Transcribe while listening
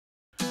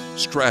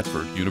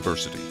Stratford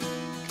University,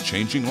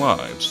 changing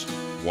lives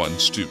one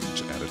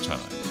student at a time.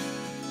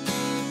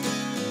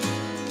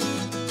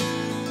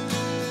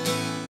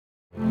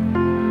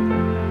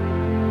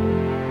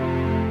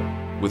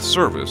 With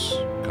service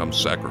comes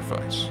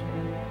sacrifice.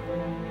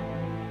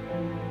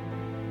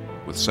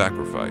 With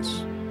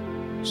sacrifice,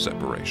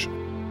 separation.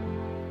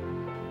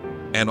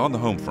 And on the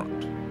home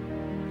front,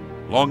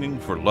 longing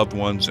for loved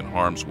ones in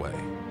harm's way.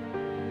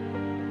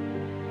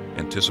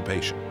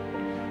 Anticipation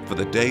for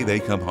the day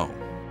they come home.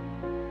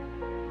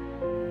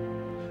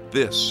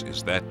 This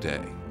is that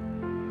day.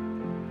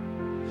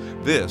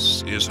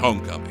 This is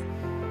homecoming.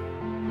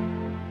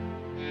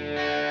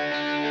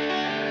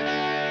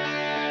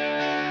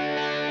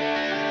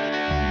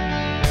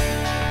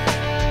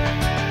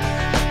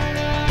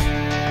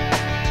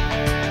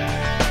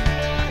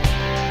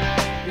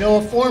 You know,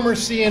 a former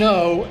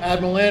CNO,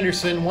 Admiral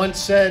Anderson, once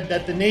said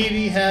that the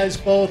Navy has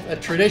both a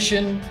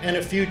tradition and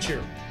a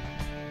future.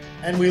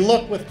 And we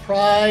look with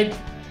pride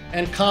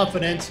and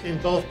confidence in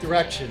both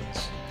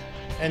directions.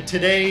 And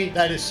today,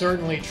 that is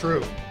certainly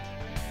true.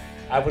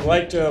 I would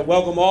like to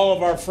welcome all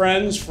of our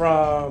friends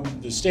from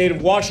the state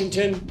of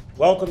Washington.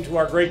 Welcome to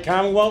our great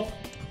Commonwealth.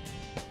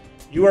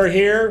 You are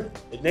here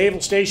at Naval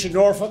Station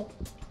Norfolk,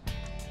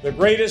 the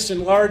greatest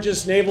and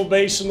largest naval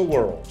base in the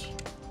world.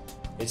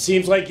 It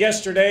seems like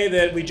yesterday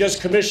that we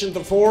just commissioned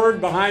the Ford,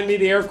 behind me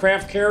the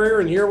aircraft carrier,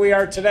 and here we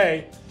are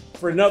today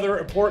for another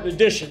important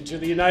addition to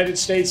the United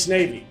States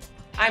Navy.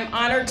 I'm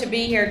honored to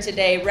be here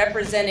today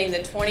representing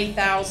the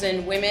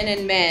 20,000 women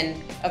and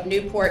men of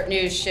Newport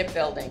News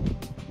Shipbuilding.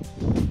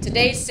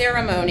 Today's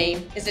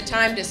ceremony is a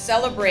time to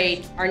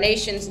celebrate our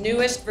nation's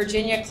newest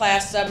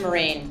Virginia-class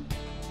submarine.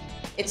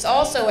 It's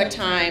also a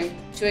time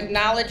to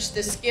acknowledge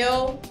the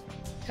skill,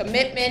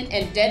 commitment,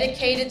 and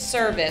dedicated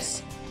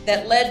service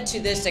that led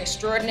to this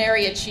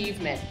extraordinary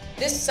achievement.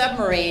 This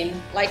submarine,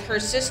 like her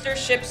sister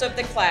ships of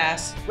the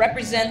class,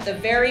 represent the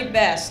very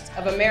best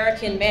of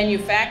American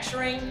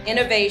manufacturing,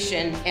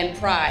 innovation, and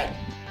pride.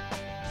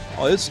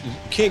 Oh, you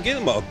can't get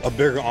them a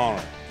bigger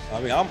honor.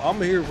 I mean,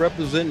 I'm here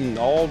representing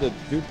all the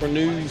Newport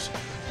News,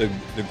 the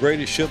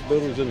greatest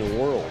shipbuilders in the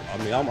world. I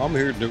mean, I'm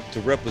here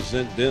to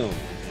represent them.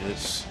 And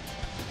it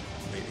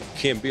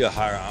can't be a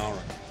higher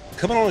honor.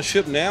 Coming on a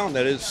ship now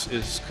that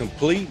is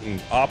complete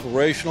and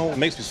operational, it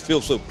makes me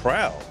feel so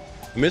proud.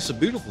 I mean, it's a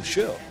beautiful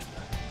ship.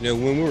 You know,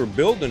 when we were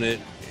building it,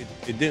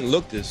 it didn't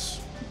look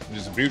this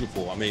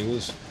beautiful. I mean,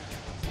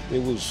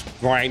 it was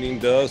grinding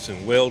dust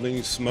and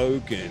welding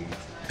smoke and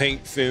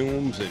paint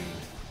fumes, and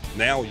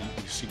now you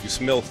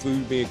smell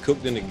food being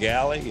cooked in the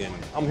galley. And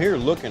I'm here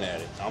looking at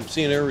it. I'm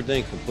seeing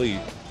everything complete.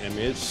 I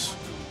mean, it's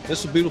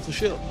a beautiful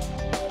ship.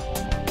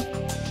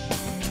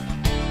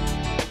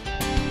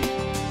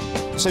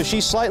 So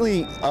she's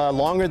slightly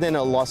longer than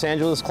a Los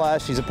Angeles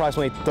class. She's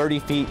approximately 30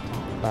 feet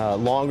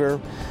longer.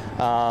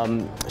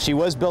 She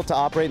was built to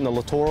operate in the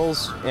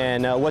littorals,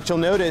 and what you'll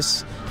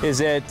notice is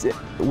that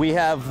we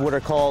have what are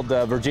called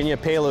Virginia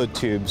payload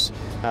tubes.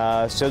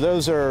 So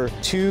those are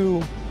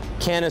 2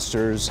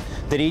 canisters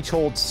that each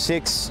hold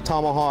 6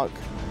 Tomahawk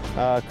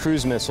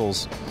cruise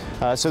missiles.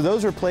 So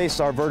those replaced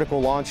our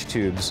vertical launch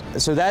tubes.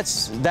 So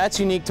that's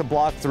unique to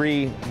Block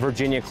 3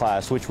 Virginia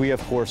class, which we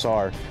of course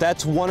are.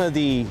 That's one of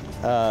the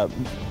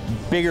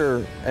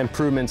bigger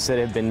improvements that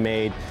have been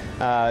made.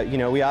 You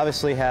know, we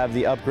obviously have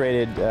the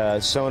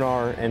upgraded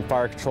sonar and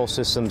fire control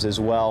systems as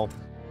well.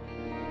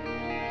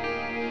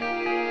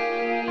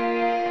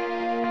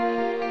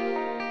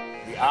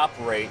 We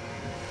operate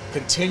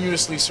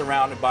continuously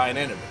surrounded by an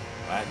enemy,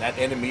 right? And that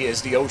enemy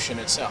is the ocean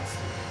itself.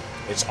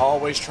 It's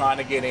always trying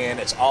to get in,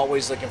 it's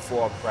always looking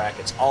for a crack,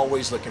 it's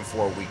always looking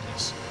for a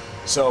weakness.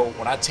 So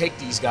when I take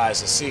these guys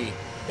to sea,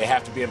 they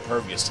have to be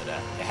impervious to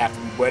that. They have to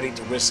be ready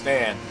to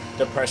withstand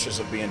the pressures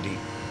of being deep.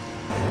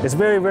 It's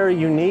very, very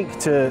unique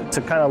to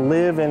kind of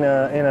live in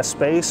a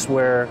space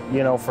where,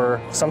 you know, for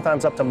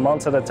sometimes up to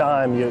months at a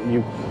time,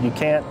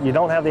 you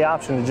don't have the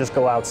option to just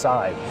go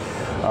outside.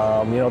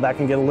 You know, that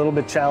can get a little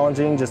bit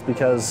challenging just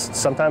because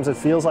sometimes it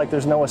feels like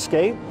there's no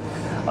escape.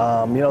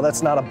 You know,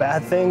 that's not a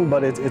bad thing,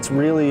 but it's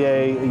really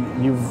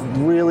you've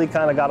really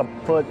kind of got to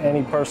put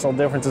any personal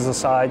differences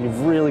aside.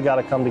 You've really got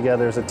to come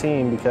together as a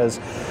team because,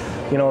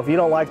 you know, if you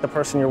don't like the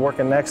person you're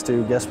working next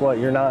to, guess what?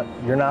 You're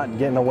not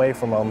getting away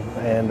from them,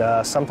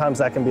 and sometimes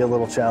that can be a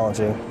little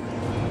challenging.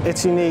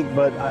 It's unique,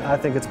 but I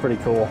think it's pretty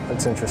cool.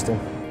 It's interesting.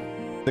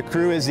 The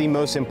crew is the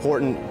most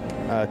important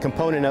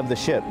component of the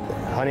ship.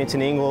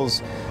 Huntington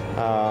Ingalls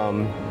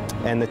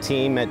and the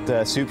team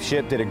at Soup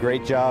Ship did a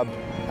great job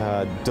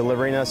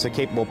delivering us a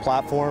capable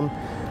platform,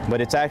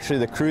 but it's actually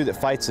the crew that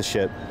fights the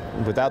ship.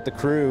 Without the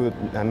crew,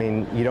 I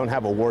mean, you don't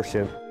have a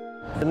warship.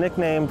 The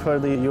nickname for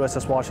the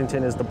USS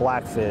Washington is the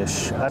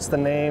Blackfish. That's the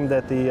name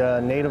that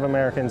the Native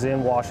Americans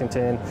in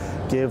Washington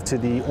give to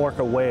the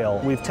orca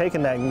whale. We've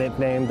taken that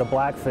nickname, the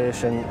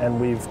Blackfish,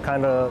 and we've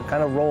kind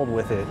of rolled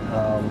with it.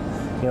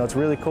 You know, it's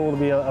really cool to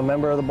be a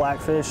member of the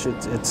Blackfish.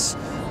 It's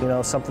you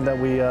know, something that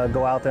we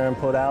go out there and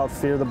put out.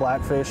 Fear the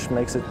Blackfish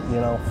makes it,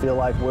 you know, feel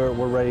like we're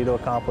ready to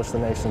accomplish the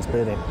nation's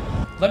bidding.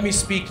 Let me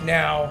speak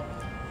now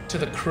to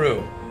the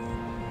crew.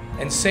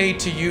 and say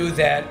to you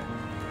that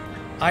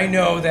I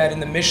know that in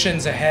the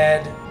missions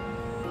ahead,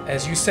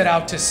 as you set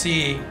out to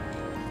sea,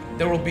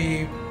 there will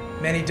be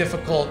many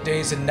difficult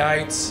days and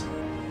nights,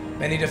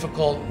 many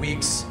difficult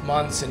weeks,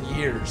 months, and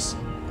years.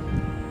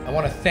 I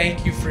want to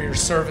thank you for your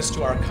service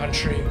to our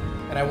country,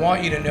 and I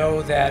want you to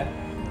know that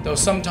though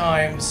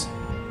sometimes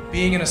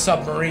being in a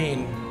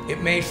submarine,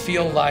 it may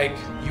feel like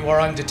you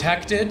are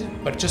undetected,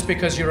 but just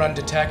because you're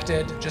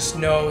undetected, just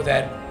know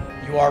that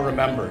you are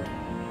remembered.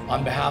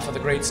 On behalf of the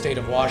great state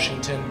of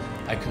Washington,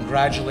 I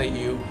congratulate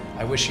you,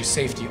 I wish you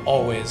safety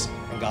always,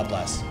 and God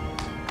bless.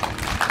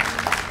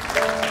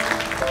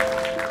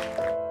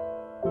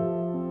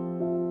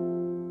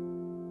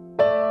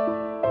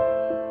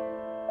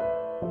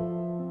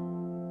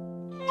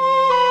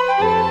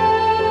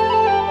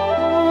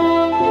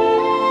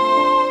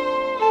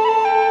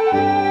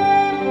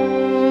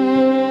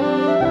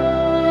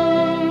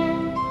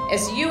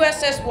 As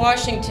USS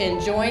Washington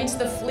joins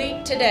the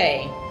fleet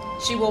today,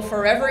 she will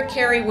forever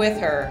carry with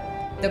her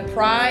the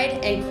pride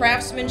and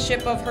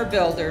craftsmanship of her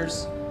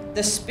builders,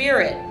 the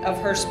spirit of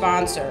her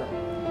sponsor,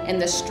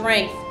 and the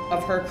strength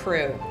of her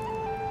crew.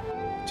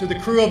 To the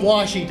crew of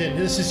Washington,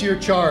 this is your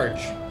charge.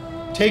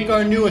 Take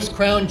our newest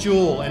crown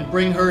jewel and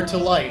bring her to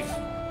life.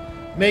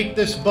 Make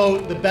this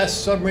boat the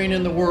best submarine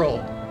in the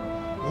world.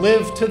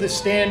 Live to the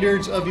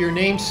standards of your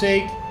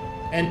namesake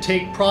and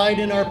take pride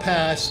in our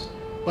past,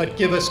 but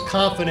give us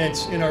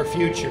confidence in our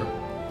future.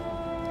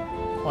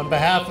 On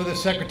behalf of the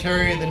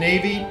Secretary of the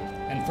Navy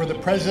and for the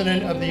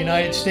President of the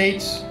United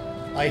States,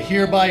 I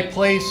hereby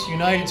place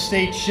United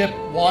States Ship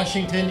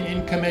Washington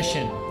in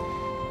commission.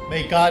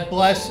 May God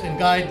bless and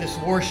guide this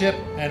warship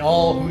and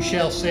all who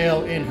shall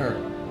sail in her.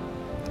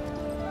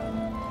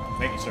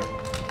 Thank you, sir.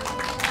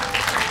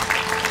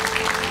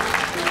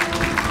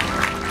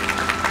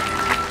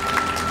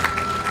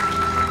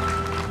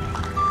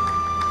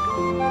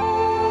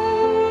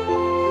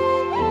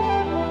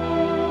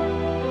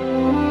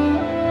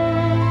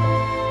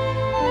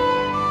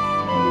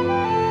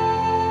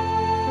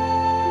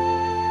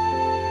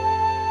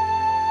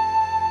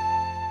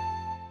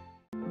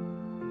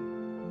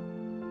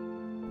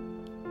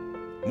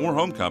 More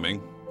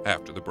homecoming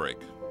after the break.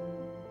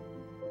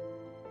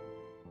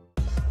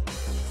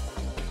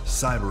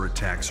 Cyber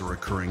attacks are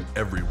occurring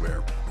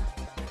everywhere.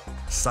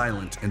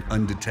 Silent and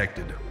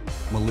undetected,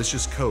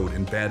 malicious code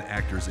and bad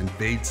actors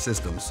invade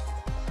systems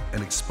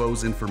and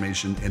expose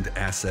information and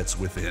assets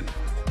within.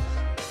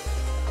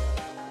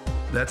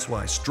 That's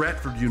why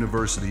Stratford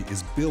University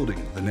is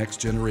building the next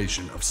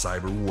generation of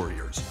cyber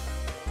warriors.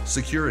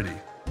 Security,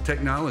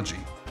 technology,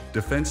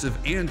 defensive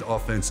and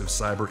offensive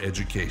cyber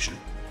education.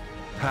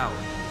 Powered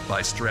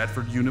by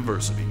Stratford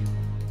University.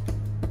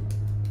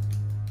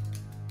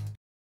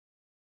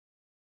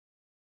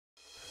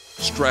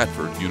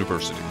 Stratford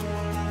University,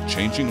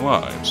 changing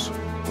lives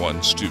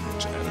one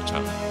student at a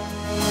time.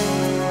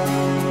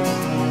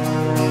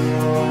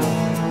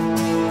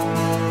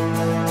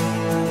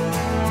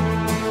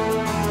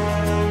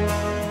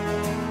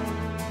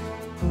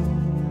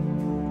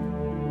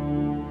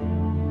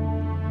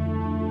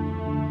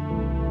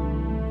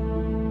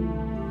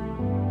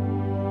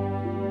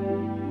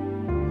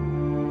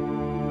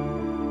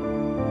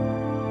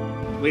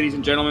 Ladies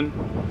and gentlemen,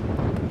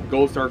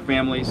 Gold Star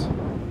families,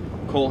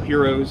 Cole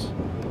heroes,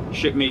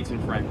 shipmates,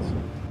 and friends.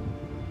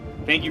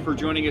 Thank you for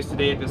joining us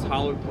today at this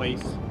hallowed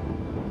place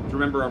to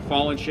remember our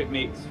fallen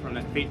shipmates from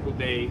that fateful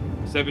day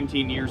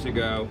 17 years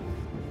ago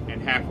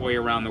and halfway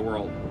around the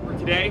world.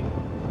 Today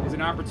is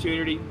an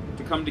opportunity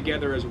to come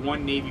together as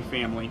one Navy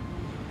family,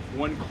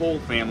 one Cole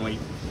family,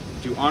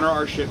 to honor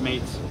our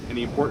shipmates and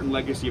the important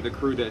legacy of the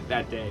crew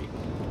that day.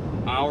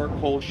 Our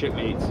Cole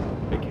shipmates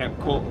that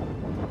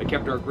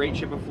kept our great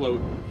ship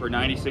afloat for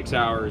 96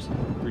 hours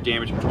through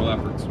damage control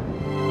efforts.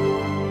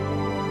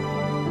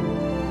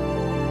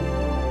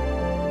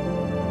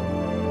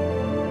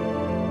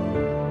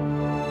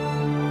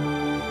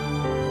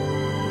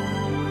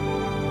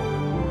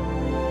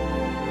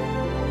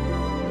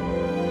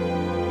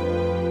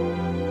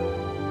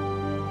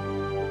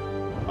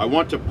 I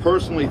want to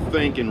personally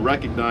thank and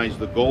recognize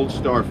the Gold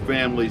Star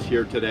families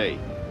here today.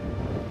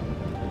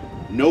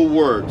 No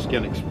words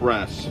can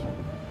express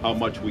how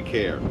much we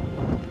care.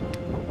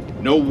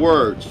 No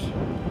words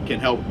can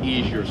help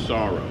ease your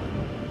sorrow.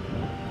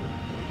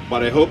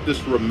 But I hope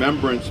this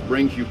remembrance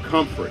brings you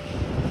comfort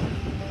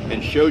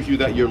and shows you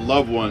that your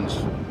loved ones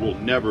will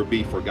never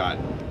be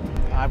forgotten.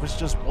 I was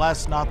just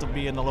blessed not to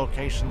be in the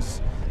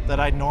locations that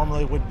I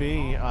normally would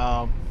be.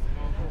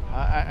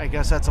 I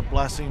guess that's a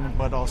blessing,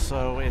 but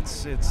also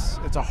it's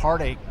a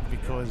heartache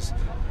because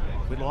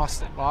we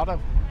lost a lot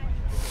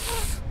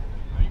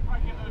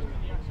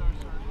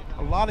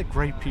of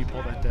great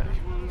people that day,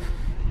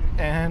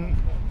 and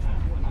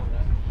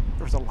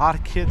there was a lot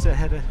of kids that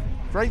had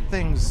great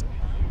things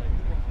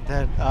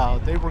that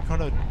they were going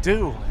to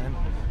do, and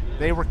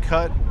they were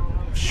cut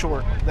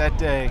short that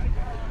day.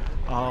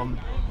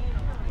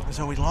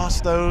 So we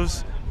lost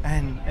those,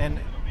 and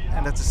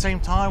at the same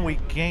time we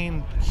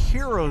gained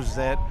heroes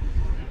that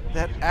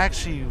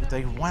actually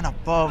they went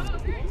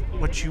above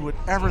what you would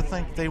ever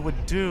think they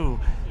would do.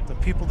 The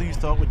people that you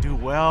thought would do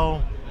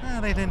well,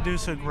 they didn't do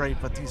so great,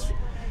 but these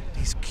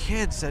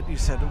kids that you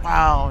said,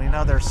 wow, you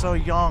know, they're so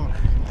young,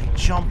 they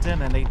jumped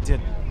in and they did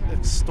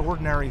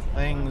extraordinary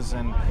things,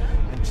 and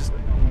it just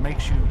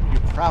makes you're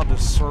proud to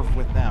serve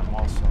with them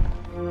also.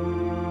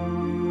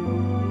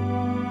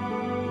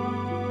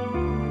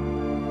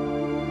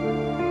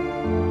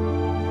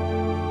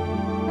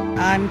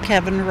 I'm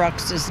Kevin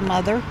Rux's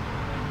mother.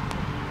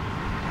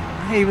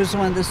 He was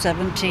one of the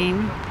 17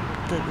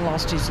 that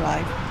lost his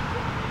life.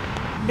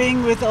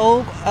 Being with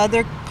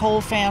other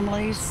Cole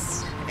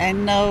families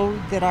and know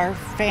that our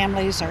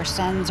families, our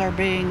sons are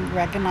being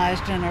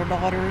recognized and our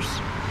daughters,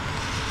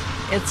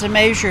 it's a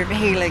measure of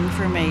healing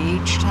for me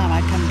each time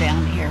I come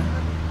down here.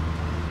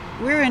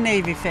 We're a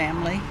Navy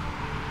family.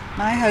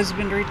 My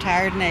husband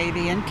retired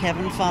Navy and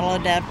Kevin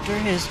followed after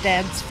his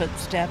dad's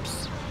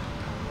footsteps.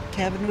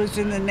 Kevin was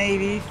in the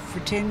Navy for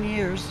 10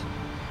 years.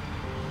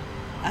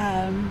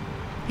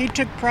 He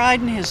took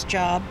pride in his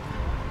job.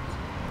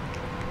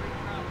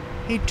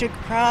 He took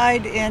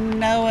pride in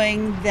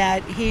knowing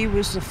that he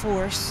was the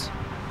force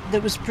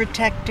that was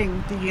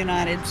protecting the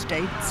United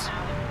States.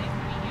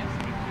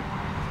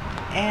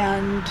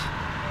 And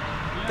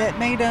that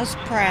made us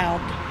proud.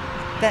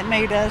 That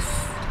made us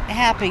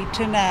happy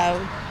to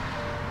know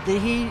that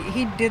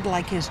he did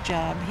like his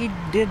job. He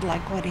did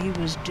like what he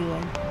was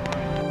doing.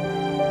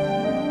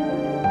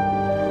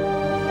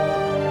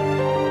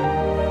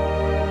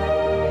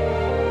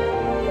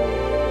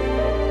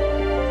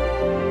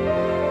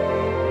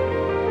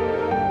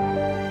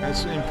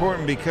 It's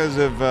important because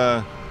of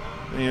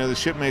you know, the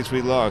shipmates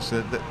we lost.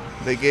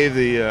 They gave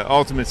the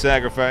ultimate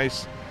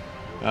sacrifice,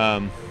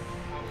 and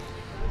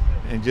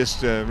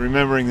just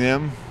remembering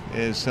them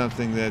is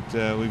something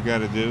that we've got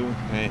to do,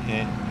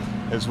 and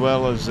as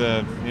well as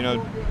you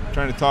know,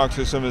 trying to talk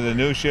to some of the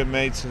new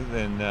shipmates,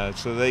 and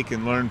so they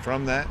can learn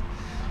from that,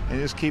 and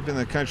just keeping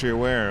the country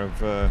aware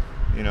of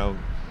you know,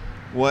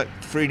 what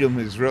freedom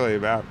is really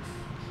about.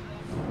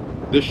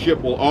 This ship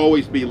will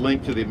always be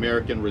linked to the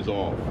American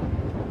resolve.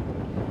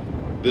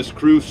 This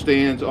crew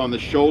stands on the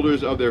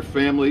shoulders of their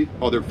family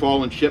or their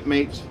fallen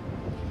shipmates,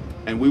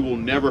 and we will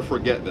never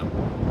forget them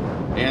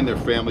and their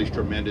families'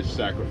 tremendous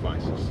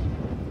sacrifices.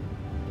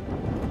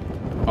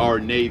 Our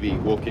Navy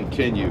will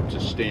continue to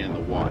stand the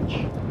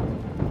watch.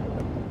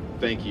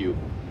 Thank you,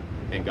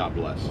 and God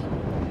bless.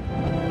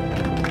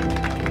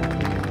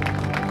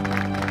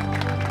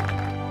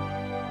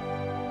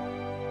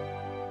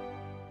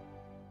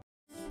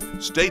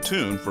 Stay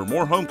tuned for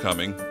more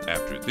homecoming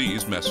after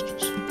these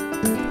messages.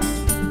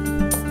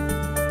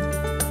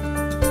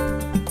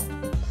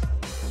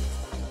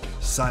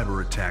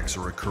 Cyber attacks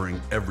are occurring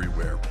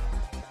everywhere.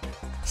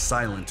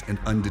 Silent and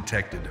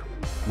undetected,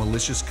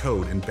 malicious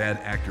code and bad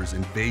actors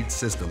invade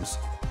systems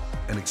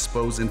and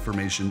expose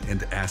information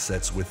and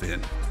assets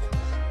within.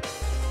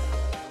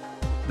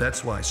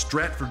 That's why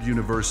Stratford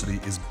University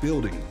is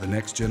building the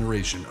next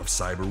generation of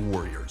cyber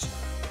warriors.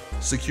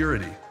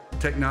 Security,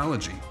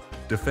 technology,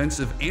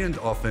 defensive and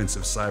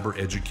offensive cyber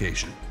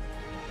education.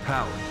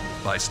 Powered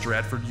by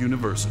Stratford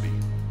University.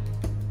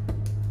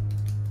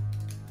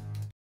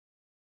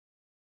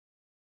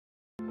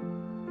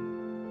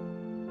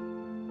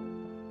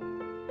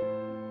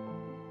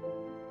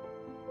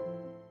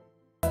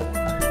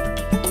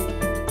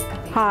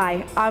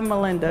 Hi, I'm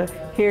Melinda,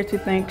 here to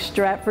thank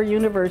Stratford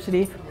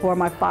University for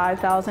my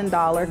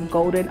 $5,000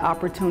 Golden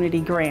Opportunity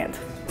Grant.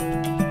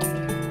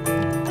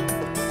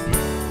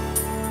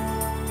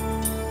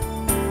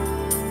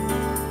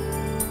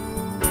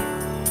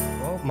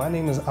 Well, my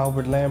name is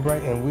Albert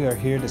Lambright, and we are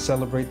here to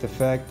celebrate the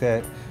fact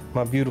that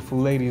my beautiful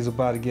lady is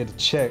about to get a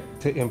check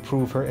to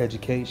improve her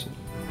education.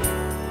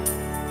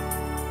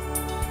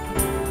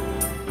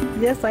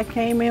 Yes, I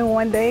came in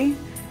one day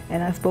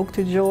and I spoke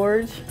to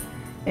George,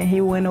 and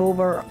he went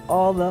over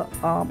all the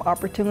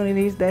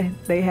opportunities that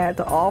they had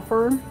to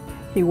offer.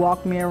 He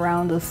walked me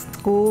around the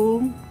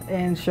school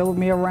and showed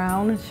me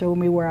around and showed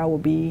me where I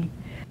would be.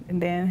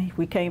 And then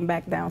we came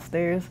back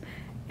downstairs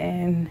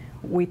and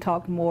we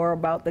talked more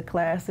about the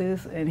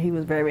classes, and he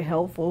was very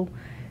helpful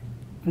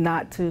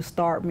not to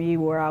start me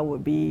where I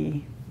would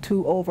be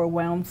too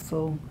overwhelmed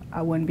so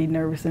I wouldn't be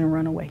nervous and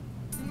run away.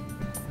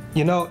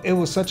 You know, it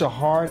was such a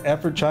hard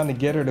effort trying to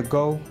get her to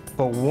go,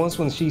 but once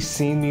when she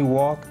seen me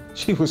walk,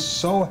 she was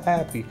so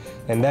happy,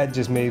 and that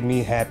just made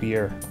me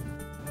happier.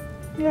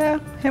 Yeah,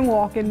 him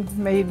walking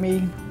made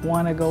me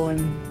want to go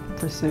and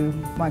pursue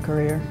my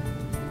career.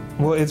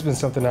 Well, it's been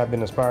something I've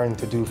been aspiring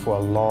to do for a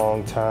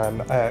long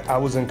time. I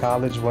was in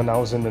college when I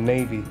was in the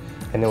Navy,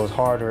 and it was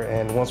harder,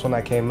 and once when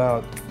I came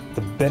out,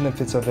 the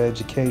benefits of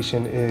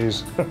education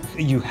is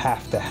you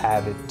have to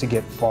have it to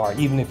get far,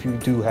 even if you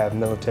do have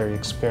military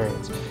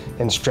experience.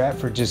 And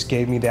Stratford just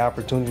gave me the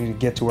opportunity to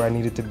get to where I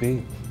needed to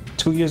be.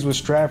 2 years with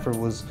Stratford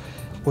was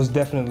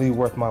definitely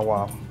worth my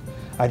while.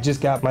 I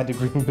just got my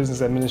degree in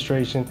business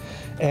administration,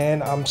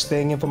 and I'm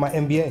staying in for my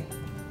MBA.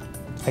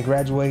 I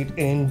graduate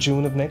in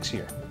June of next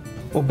year.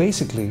 Well,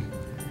 basically,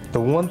 The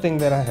one thing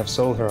that I have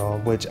sold her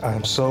on, which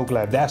I'm so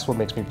glad, that's what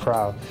makes me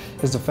proud,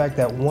 is the fact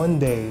that one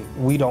day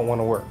we don't want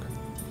to work.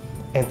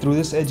 And through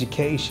this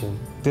education,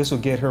 this will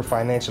get her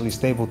financially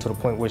stable to the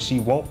point where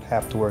she won't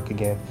have to work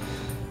again.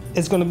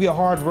 It's going to be a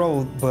hard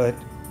road, but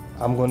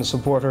I'm going to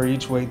support her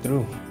each way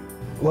through.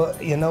 Well,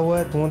 you know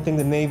what? One thing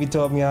the Navy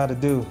taught me how to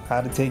do, how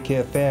to take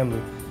care of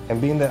family.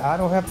 And being that I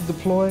don't have to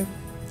deploy,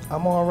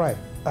 I'm all right.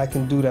 I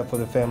can do that for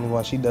the family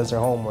while she does her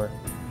homework.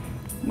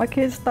 My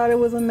kids thought it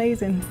was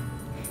amazing.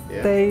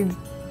 Yeah. They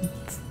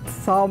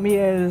saw me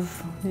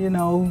as, you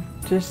know,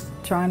 just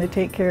trying to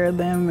take care of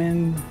them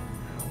and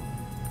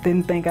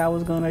didn't think I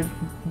was going to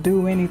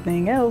do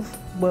anything else.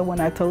 But when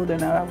I told them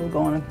that I was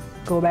going to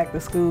go back to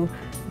school,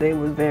 they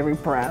were very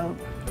proud.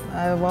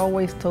 I've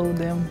always told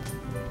them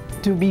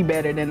to be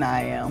better than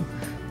I am.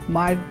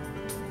 My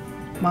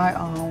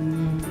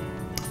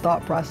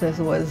thought process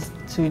was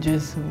to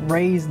just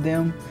raise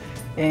them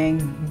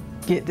and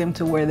get them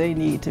to where they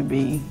need to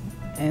be,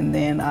 and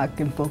then I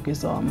can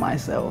focus on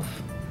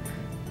myself.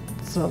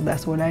 So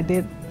that's what I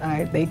did.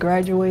 They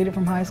graduated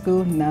from high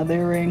school, now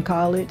they're in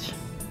college,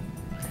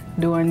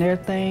 doing their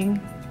thing,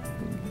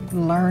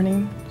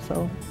 learning,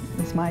 so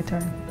it's my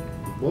turn.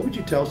 What would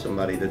you tell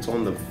somebody that's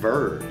on the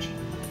verge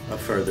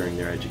of furthering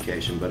their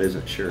education but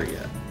isn't sure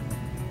yet?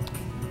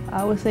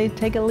 I would say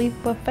take a leap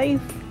of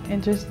faith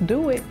and just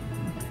do it.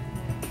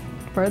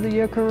 Further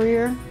your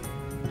career.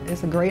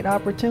 It's a great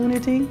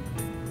opportunity,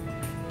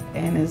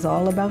 and it's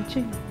all about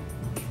you.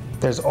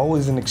 There's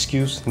always an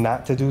excuse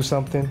not to do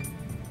something,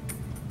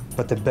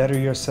 but to better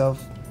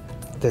yourself,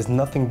 there's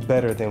nothing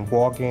better than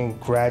walking,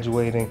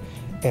 graduating,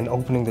 and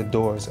opening the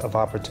doors of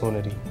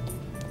opportunity.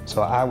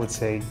 So I would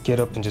say get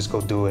up and just go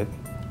do it.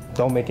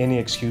 Don't make any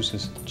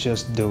excuses,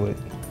 just do it.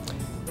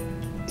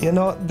 You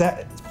know,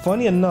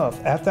 funny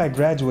enough, after I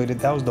graduated,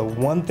 that was the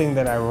one thing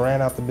that I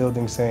ran out the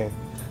building saying,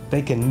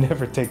 they can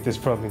never take this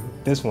from me.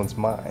 This one's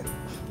mine.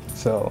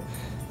 So,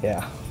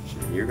 yeah.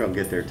 You're gonna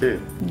get there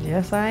too.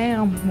 Yes, I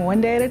am.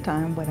 One day at a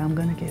time, but I'm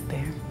gonna get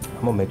there.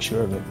 I'm gonna make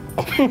sure of it.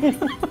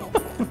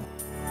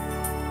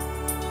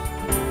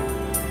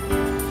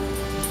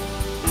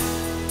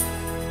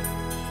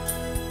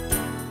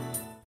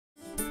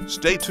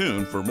 Stay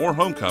tuned for more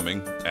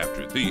homecoming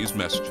after these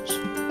messages.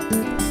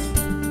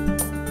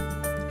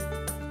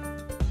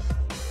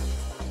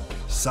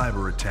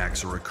 Cyber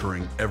attacks are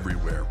occurring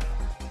everywhere.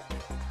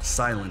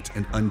 Silent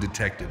and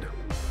undetected,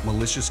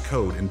 malicious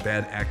code and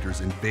bad actors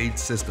invade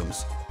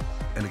systems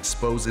and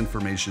expose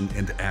information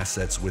and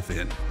assets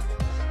within.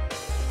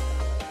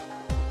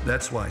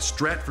 That's why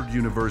Stratford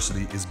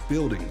University is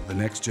building the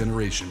next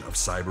generation of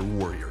cyber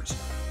warriors.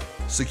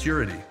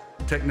 Security,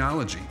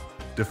 technology,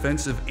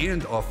 defensive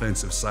and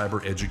offensive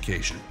cyber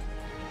education.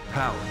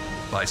 Powered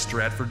by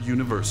Stratford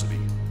University.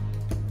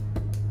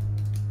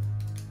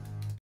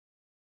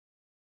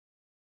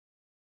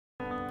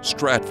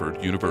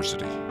 Stratford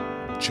University,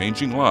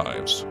 changing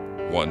lives,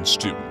 one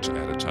student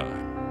at a time.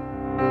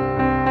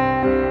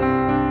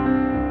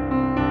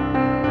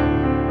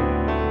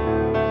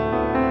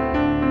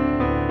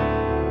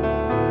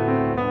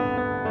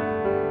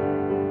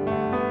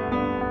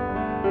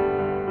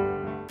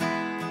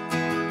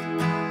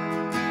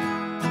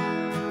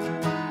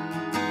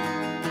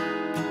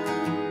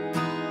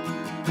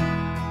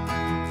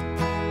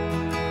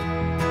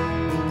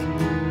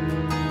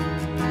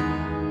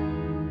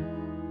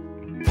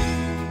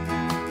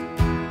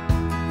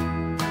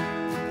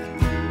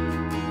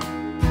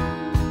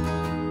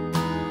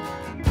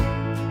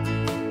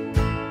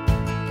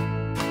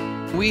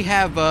 We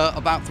have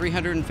about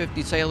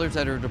 350 sailors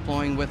that are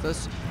deploying with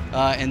us,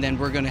 and then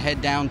we're going to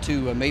head down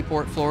to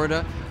Mayport,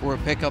 Florida, where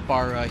we'll pick up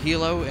our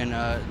helo and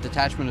a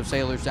detachment of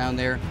sailors down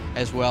there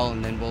as well,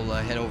 and then we'll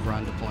head over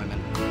on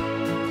deployment.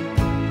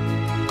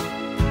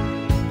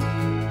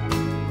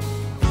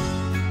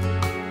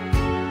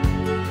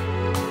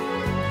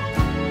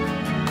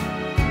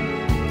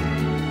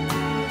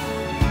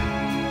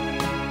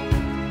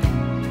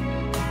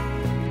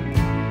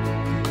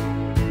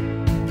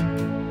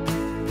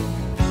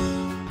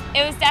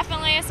 It was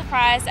definitely a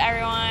surprise to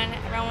everyone.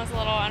 Everyone was a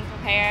little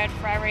unprepared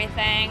for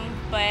everything,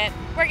 but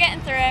we're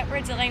getting through it.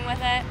 We're dealing with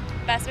it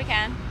best we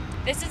can.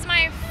 This is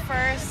my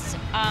first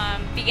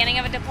beginning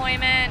of a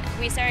deployment.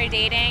 We started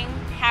dating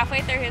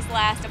halfway through his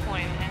last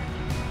deployment.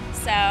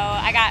 So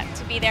I got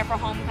to be there for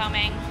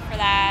homecoming for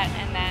that,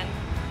 and then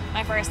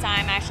my first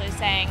time actually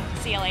saying,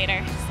 see you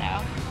later,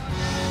 so.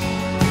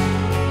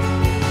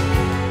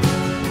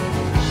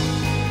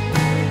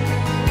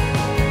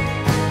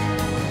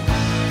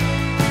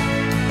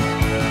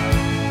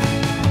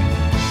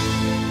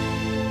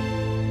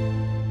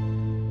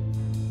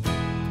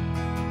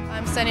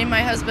 Sending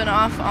my husband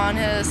off on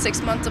his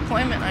 6-month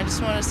deployment. I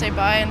just want to say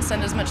bye and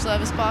send as much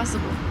love as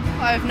possible.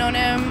 I've known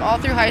him all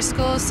through high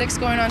school, 6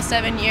 going on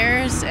 7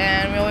 years,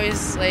 and we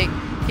always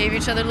gave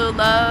each other a little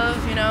love,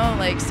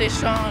 stay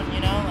strong,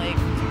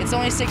 it's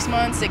only 6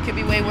 months, it could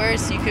be way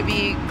worse, you could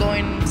be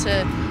going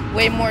to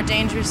way more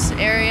dangerous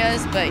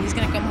areas, but he's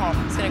gonna come home.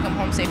 He's gonna come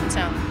home safe and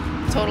sound.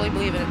 Totally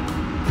believe in it.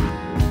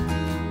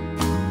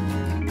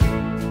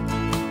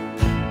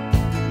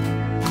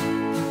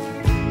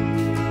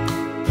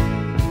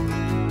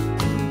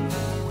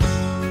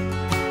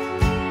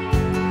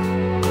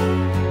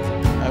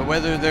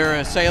 whether they're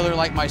a sailor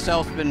like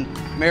myself, been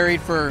married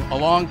for a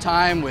long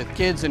time with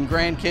kids and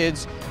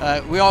grandkids.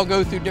 We all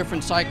go through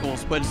different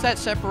cycles, but it's that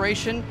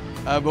separation,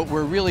 but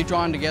we're really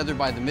drawn together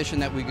by the mission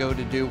that we go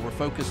to do. We're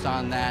focused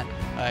on that.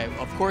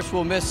 Of course,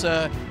 we'll miss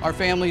our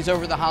families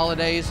over the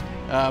holidays,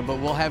 but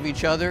we'll have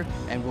each other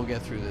and we'll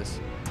get through this.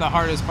 The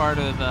hardest part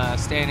of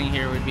standing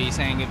here would be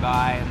saying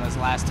goodbye and those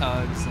last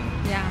hugs and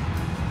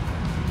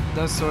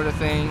those sort of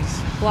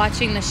things.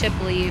 Watching the ship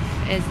leave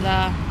is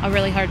a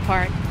really hard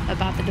part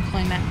about the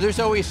deployment. There's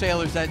always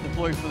sailors that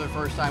deploy for the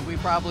first time. We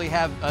probably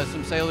have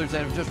some sailors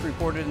that have just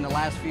reported in the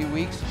last few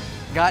weeks.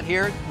 Got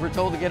here, we're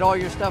told to get all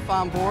your stuff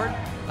on board,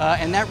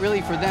 and that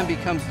really for them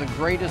becomes the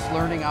greatest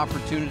learning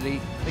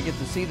opportunity. They get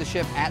to see the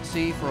ship at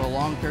sea for a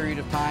long period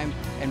of time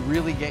and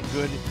really get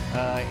good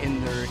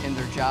in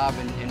their job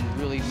and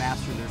really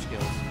master their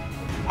skills.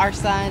 Our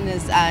son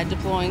is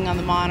deploying on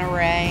the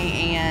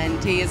Monterey,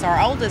 and he is our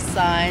oldest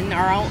son,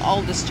 our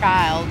oldest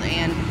child,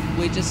 and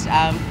we just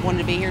wanted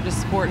to be here to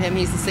support him.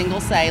 He's a single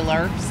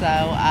sailor,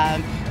 so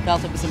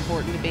felt it was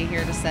important to be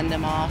here to send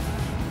him off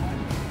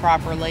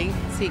properly.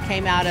 So he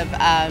came out of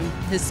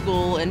his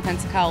school in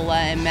Pensacola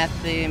and met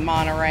the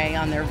Monterey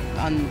on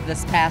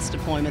this past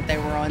deployment they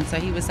were on. So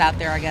he was out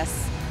there, I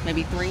guess,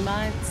 maybe 3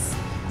 months.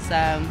 So,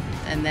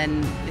 and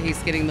then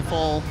he's getting the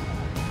full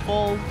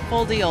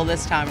deal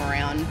this time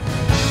around.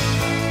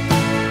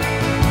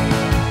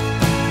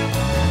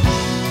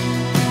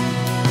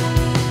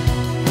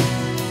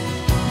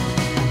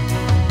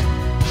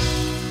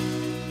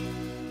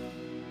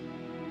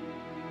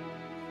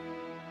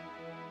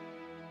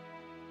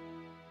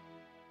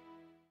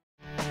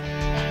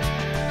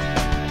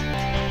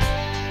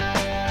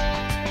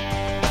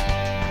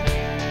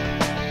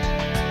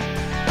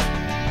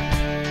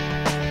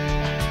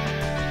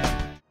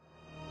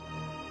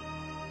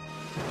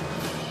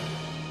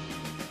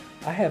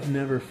 I have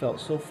never felt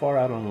so far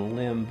out on a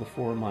limb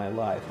before in my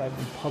life. I've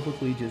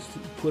publicly just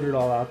put it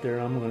all out there.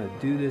 I'm going to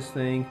do this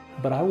thing,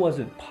 but I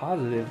wasn't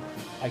positive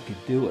I could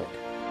do it.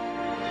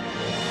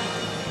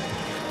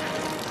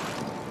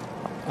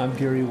 I'm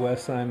Gary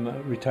West. I'm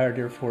a retired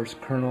Air Force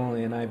colonel,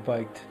 and I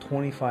biked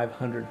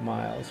 2,500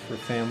 miles for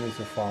families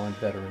of fallen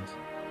veterans.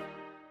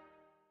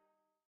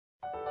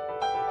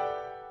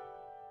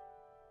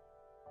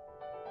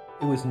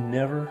 It was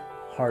never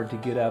hard to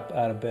get up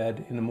out of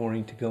bed in the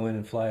morning to go in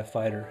and fly a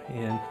fighter,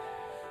 and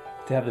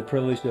to have the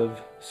privilege of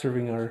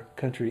serving our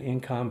country in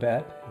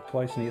combat,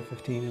 twice in the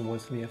F-15 and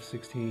once in the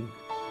F-16.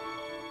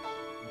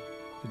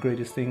 The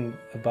greatest thing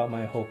about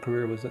my whole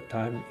career was that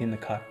time in the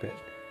cockpit,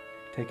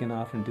 taking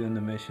off and doing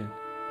the mission.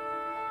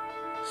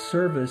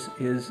 Service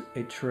is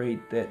a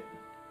trait that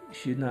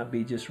should not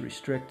be just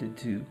restricted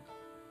to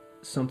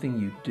something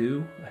you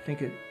do. I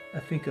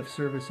think of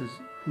service as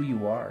who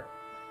you are.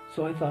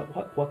 So I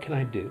thought, what can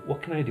I do?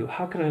 What can I do?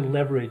 How can I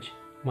leverage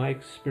my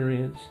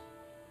experience,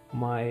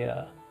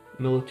 my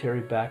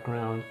military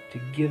background, to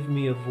give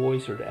me a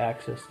voice or to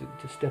access,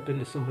 to step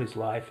into somebody's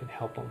life and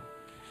help them?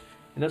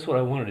 And that's what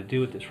I wanted to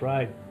do with this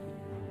ride.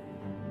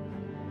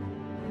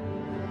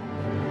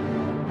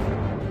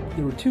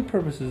 There were two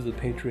purposes of the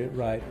Patriot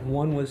Ride.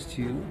 One was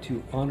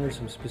to honor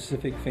some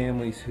specific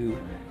families who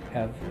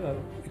have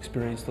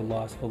experienced the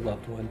loss of a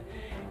loved one.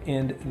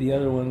 And the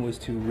other one was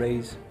to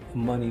raise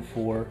money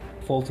for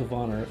Folds of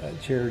Honor, a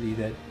charity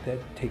that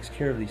takes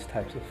care of these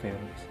types of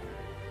families.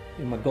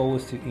 And my goal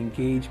was to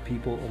engage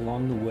people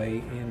along the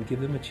way and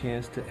give them a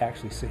chance to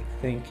actually say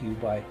thank you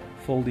by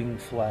folding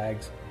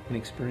flags and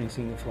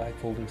experiencing a flag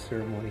folding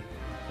ceremony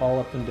all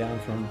up and down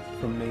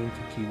from Maine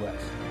to Key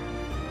West.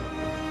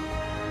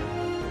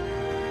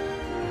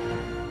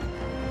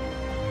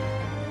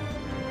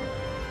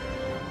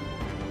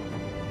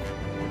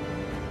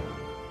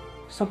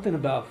 Something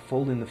about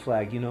folding the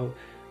flag,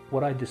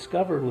 what I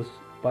discovered was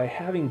by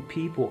having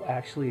people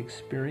actually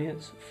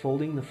experience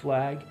folding the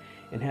flag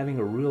and having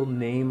a real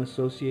name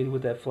associated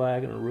with that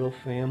flag and a real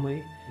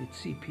family, you'd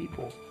see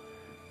people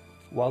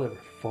while they were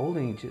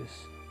folding just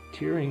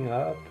tearing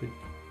up.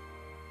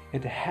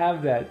 And to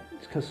have that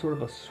sort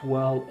of a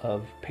swell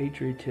of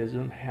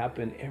patriotism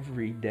happen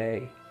every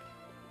day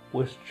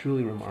was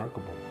truly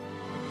remarkable.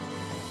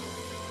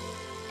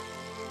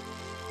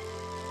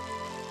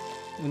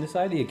 When this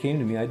idea came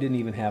to me, I didn't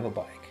even have a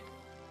bike.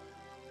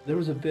 There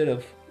was a bit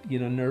of,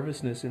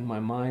 nervousness in my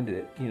mind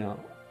that,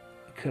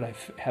 could I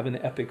have an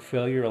epic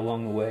failure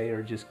along the way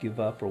or just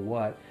give up or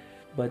what?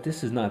 But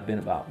this has not been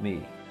about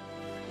me.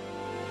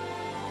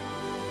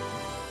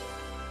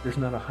 There's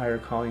not a higher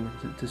calling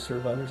to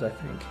serve others, I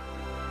think.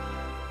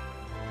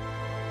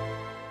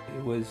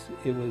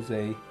 It was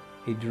a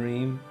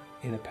dream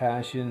and a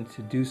passion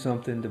to do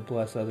something to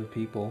bless other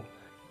people.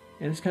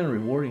 And it's kind of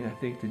rewarding, I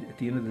think, at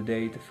the end of the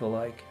day to feel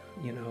like,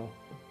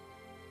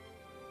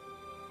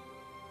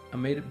 I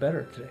made it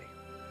better today.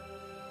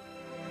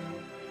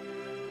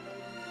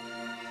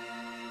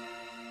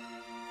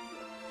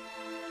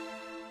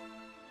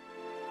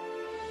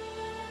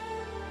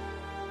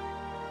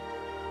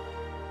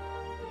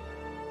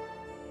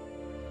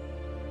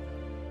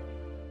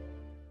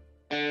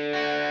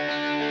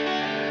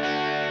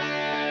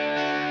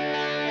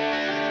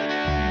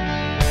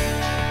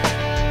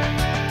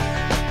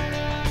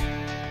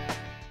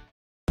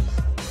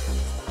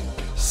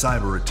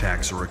 Cyber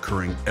attacks are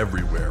occurring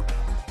everywhere.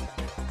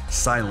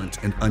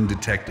 Silent and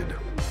undetected,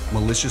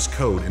 malicious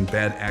code and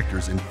bad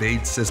actors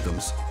invade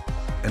systems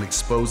and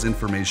expose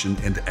information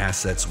and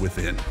assets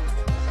within.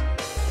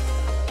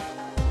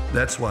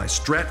 That's why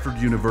Stratford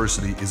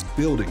University is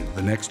building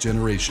the next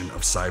generation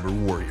of cyber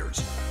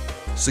warriors.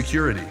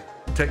 Security,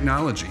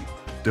 technology,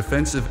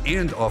 defensive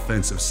and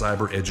offensive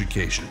cyber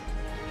education.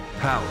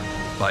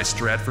 Powered by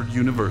Stratford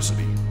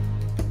University.